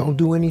 Don't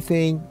do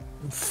anything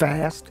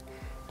fast.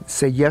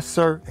 Say yes,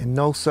 sir, and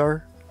no,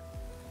 sir,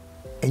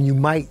 and you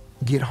might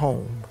get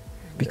home.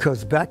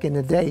 Because back in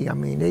the day, I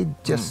mean, they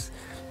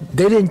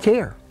didn't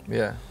care.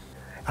 Yeah.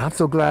 I'm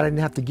so glad I didn't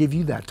have to give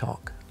you that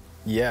talk.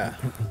 Yeah.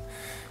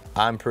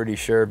 I'm pretty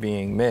sure,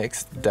 being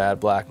mixed, dad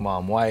black,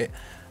 mom white,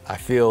 I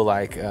feel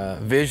like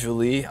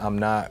visually I'm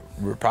not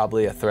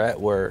probably a threat,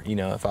 where,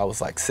 if I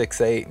was like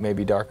 6'8",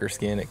 maybe darker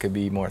skin, it could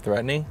be more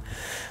threatening.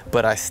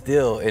 But I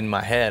still, in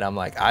my head, I'm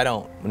like, I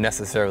don't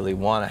necessarily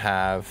want to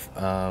have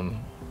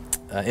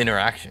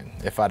interaction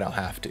if I don't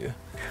have to.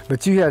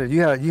 But you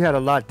had a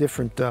lot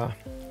different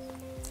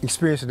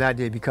experience than I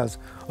did because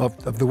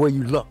of the way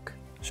you look.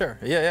 Sure,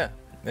 yeah.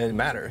 It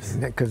matters.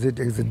 Because it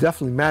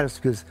definitely matters,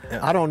 because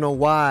I don't know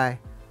why,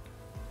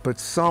 but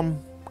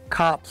some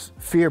cops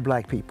fear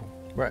black people.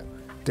 Right.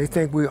 They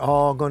think we're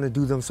all going to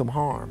do them some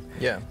harm.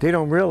 Yeah. They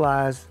don't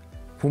realize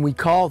when we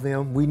call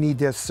them, we need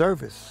their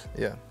service.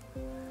 Yeah.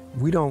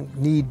 We don't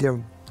need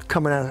them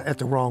coming at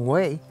the wrong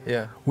way.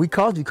 Yeah. We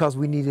called you because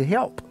we needed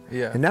help.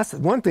 Yeah. And that's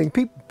one thing,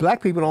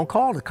 black people don't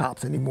call the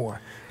cops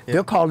anymore. Yeah.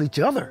 They'll call each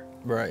other.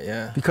 Right,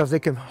 yeah. Because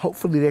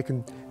hopefully they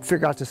can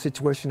figure out the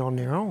situation on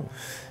their own.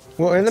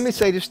 Well, and let me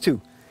say this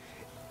too.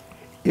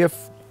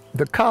 If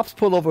the cops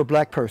pull over a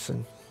black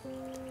person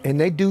and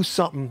they do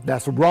something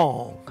that's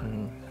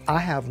wrong, I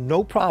have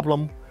no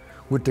problem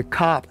with the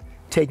cop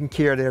taking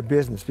care of their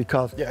business,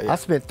 because I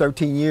spent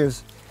 13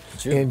 years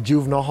in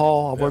juvenile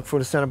hall. I worked for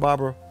the Santa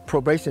Barbara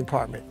probation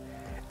department.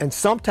 And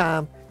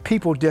sometimes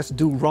people just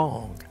do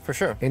wrong. For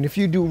sure. And if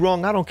you do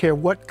wrong, I don't care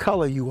what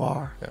color you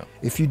are. Yeah.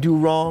 If you do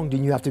wrong,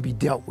 then you have to be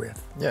dealt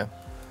with. Yeah.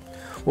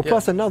 Well,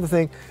 plus another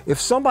thing, if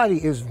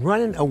somebody is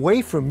running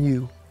away from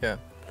you,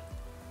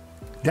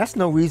 that's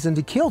no reason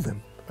to kill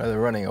them. Or they're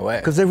running away.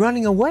 Because they're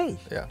running away.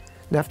 Yeah.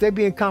 Now, if they're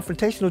being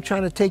confrontational,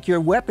 trying to take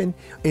your weapon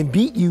and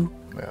beat you,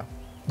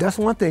 that's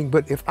one thing.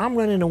 But if I'm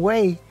running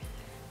away,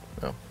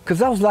 because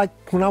that was like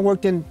when I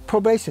worked in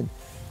probation,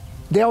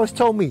 they always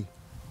told me,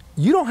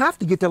 you don't have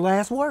to get the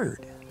last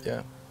word.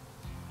 Yeah.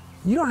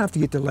 You don't have to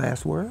get the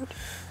last word.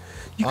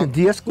 You can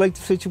de-escalate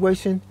the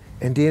situation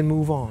and then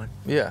move on.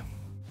 Yeah.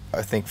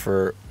 I think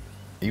for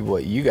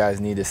what you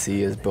guys need to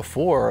see is,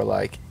 before,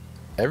 like,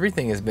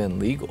 everything has been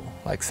legal.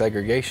 Like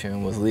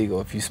segregation was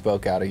legal. If you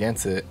spoke out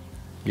against it,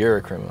 you're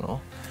a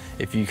criminal.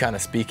 If you kind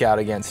of speak out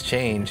against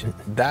change,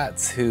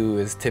 that's who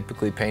is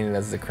typically painted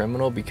as the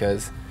criminal,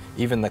 because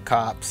even the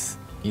cops,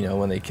 you know,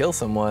 when they kill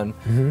someone,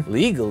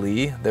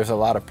 legally, there's a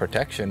lot of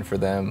protection for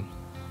them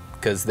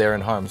because they're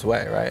in harm's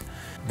way, right?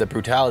 The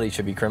brutality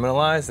should be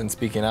criminalized, and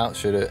speaking out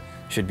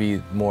should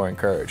be more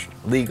encouraged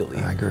legally.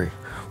 I agree.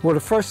 Well,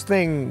 the first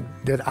thing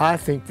that I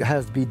think that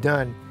has to be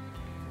done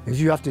is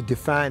you have to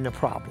define the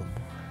problem.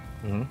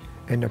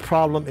 And the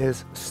problem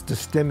is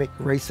systemic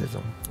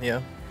racism.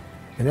 Yeah.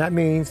 And that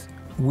means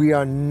we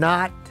are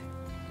not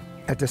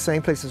at the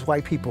same place as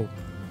white people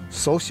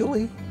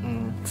socially,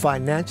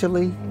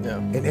 financially,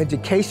 and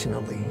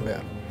educationally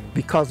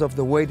because of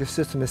the way the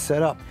system is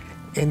set up.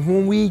 And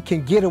when we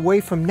can get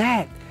away from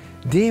that,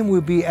 then we'll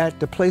be at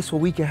the place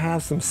where we can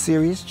have some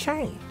serious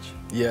change.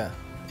 Yeah,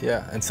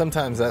 yeah. And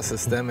sometimes that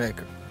systemic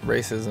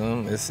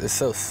racism is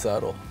so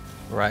subtle,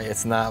 right?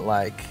 It's not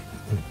like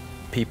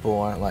people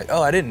aren't like,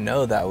 oh, I didn't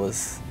know that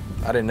was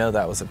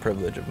a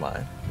privilege of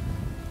mine.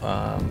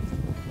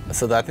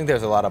 So I think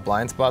there's a lot of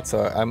blind spots.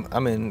 So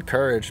I'm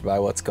encouraged by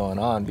what's going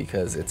on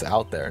because it's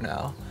out there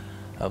now,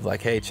 of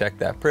like, hey, check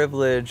that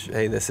privilege.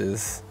 Hey, this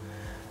is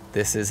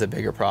a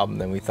bigger problem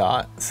than we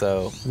thought.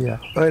 So yeah.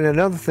 And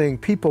another thing,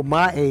 people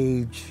my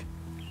age,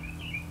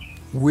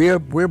 we're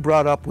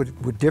brought up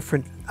with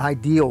different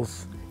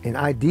ideals and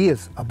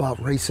ideas about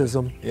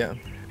racism. Yeah.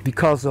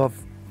 Because of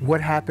what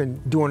happened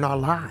during our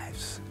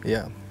lives.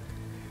 Yeah.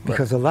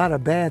 Because a lot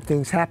of bad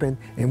things happen,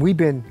 and we've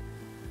been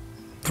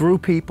through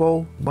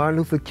people. Martin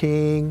Luther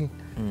King.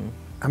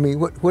 I mean,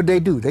 what they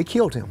do? They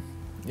killed him.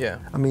 Yeah.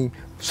 I mean,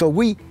 so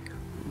we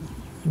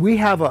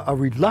have a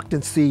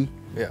reluctancy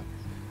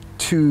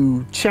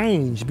to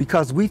change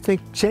because we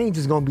think change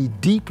is going to be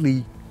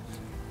deeply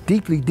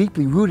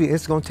rooted.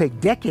 It's going to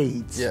take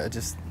decades. Yeah,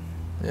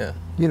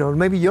 You know,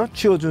 maybe your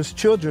children's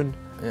children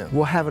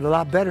will have it a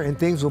lot better and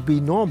things will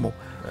be normal.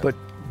 Right. But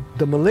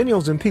the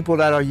millennials and people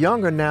that are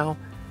younger now,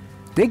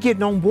 they're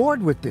getting on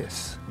board with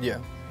this. Yeah.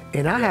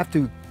 And I have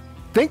to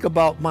think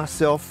about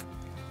myself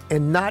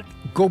and not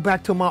go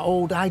back to my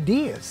old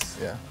ideas.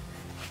 Yeah.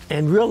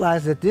 And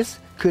realize that this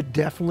could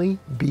definitely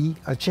be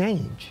a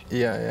change.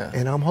 Yeah, yeah.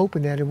 And I'm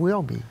hoping that it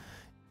will be.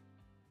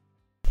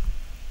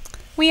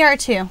 We are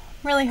too.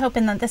 Really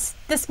hoping that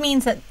this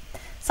means that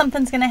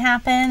something's going to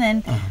happen.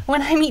 And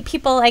when I meet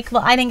people like,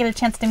 well, I didn't get a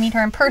chance to meet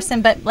her in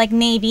person, but like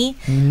Navy,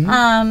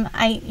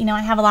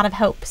 I have a lot of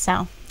hope.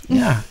 So.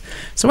 Yeah.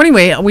 So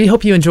anyway, we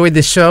hope you enjoyed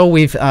this show.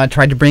 We've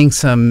tried to bring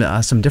some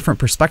different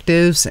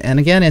perspectives, and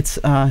again, it's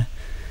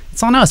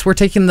on us. We're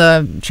taking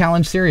the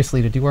challenge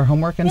seriously to do our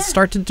homework and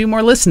start to do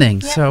more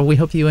listening. Yeah. So we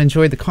hope you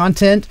enjoyed the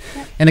content.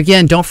 Yeah. And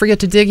again, don't forget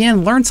to dig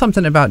in, learn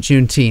something about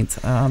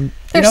Juneteenth.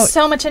 There's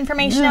so much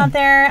information out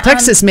there.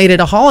 Texas made it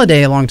a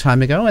holiday a long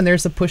time ago, and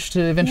there's a push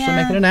to eventually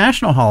make it a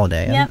national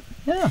holiday. Yep.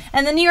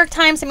 And the New York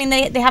Times, I mean,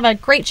 they have a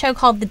great show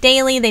called The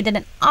Daily. They did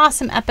an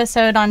awesome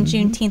episode on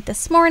Juneteenth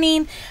this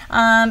morning.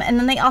 And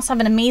then they also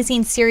have an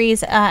amazing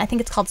series, I think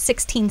it's called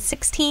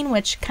 1616,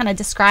 which kind of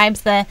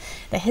describes the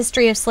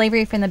history of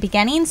slavery from the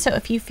beginning. So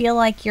if you feel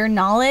like your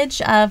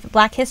knowledge of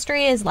Black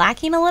history is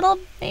lacking a little,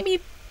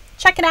 maybe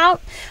check it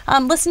out.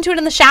 Listen to it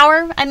in the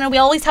shower. I know we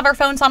always have our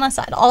phones on us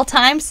at all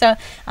times, so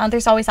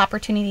there's always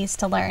opportunities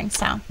to learn.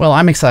 So. Well,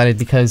 I'm excited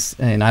because,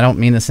 and I don't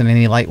mean this in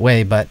any light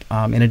way, but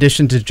in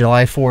addition to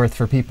July 4th,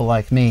 for people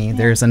like me,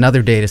 there's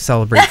another day to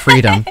celebrate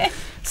freedom.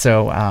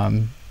 So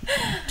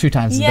 2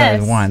 times is better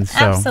than 1. So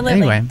absolutely.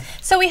 Anyway.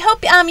 So we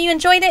hope you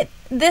enjoyed it.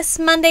 This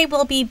Monday,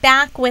 we'll be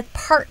back with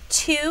part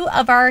 2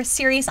 of our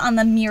series on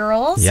the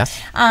murals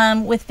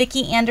with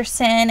Vicki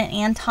Anderson and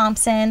Ann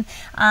Thompson.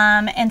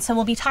 And so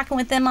we'll be talking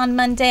with them on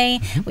Monday.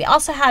 We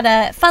also had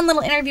a fun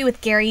little interview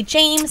with Gary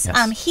James.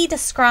 He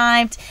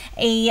described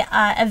a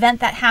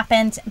event that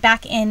happened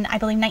back in, I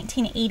believe,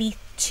 1982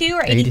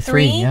 or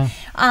 83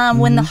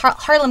 when the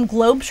Harlem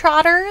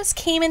Globetrotters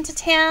came into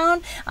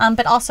town,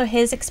 but also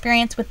his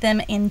experience with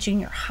them in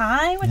junior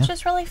high, which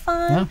is really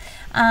fun.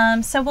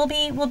 So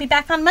we'll be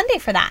back on Monday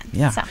for that.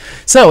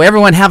 So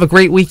everyone, have a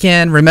great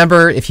weekend.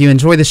 Remember, if you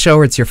enjoy the show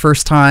or it's your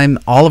first time,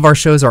 all of our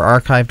shows are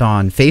archived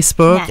on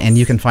Facebook, and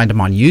you can find them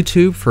on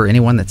YouTube for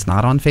anyone that's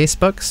not on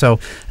Facebook. So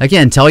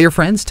again, tell your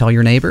friends, tell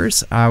your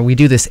neighbors. We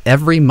do this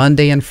every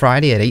Monday and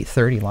Friday at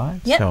 8:30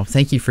 live. So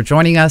thank you for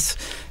joining us,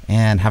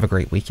 and have a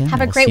great weekend.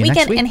 Have a great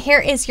weekend. And here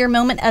is your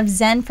moment of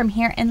Zen from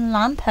here in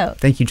Lompoc.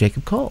 Thank you,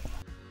 Jacob Cole.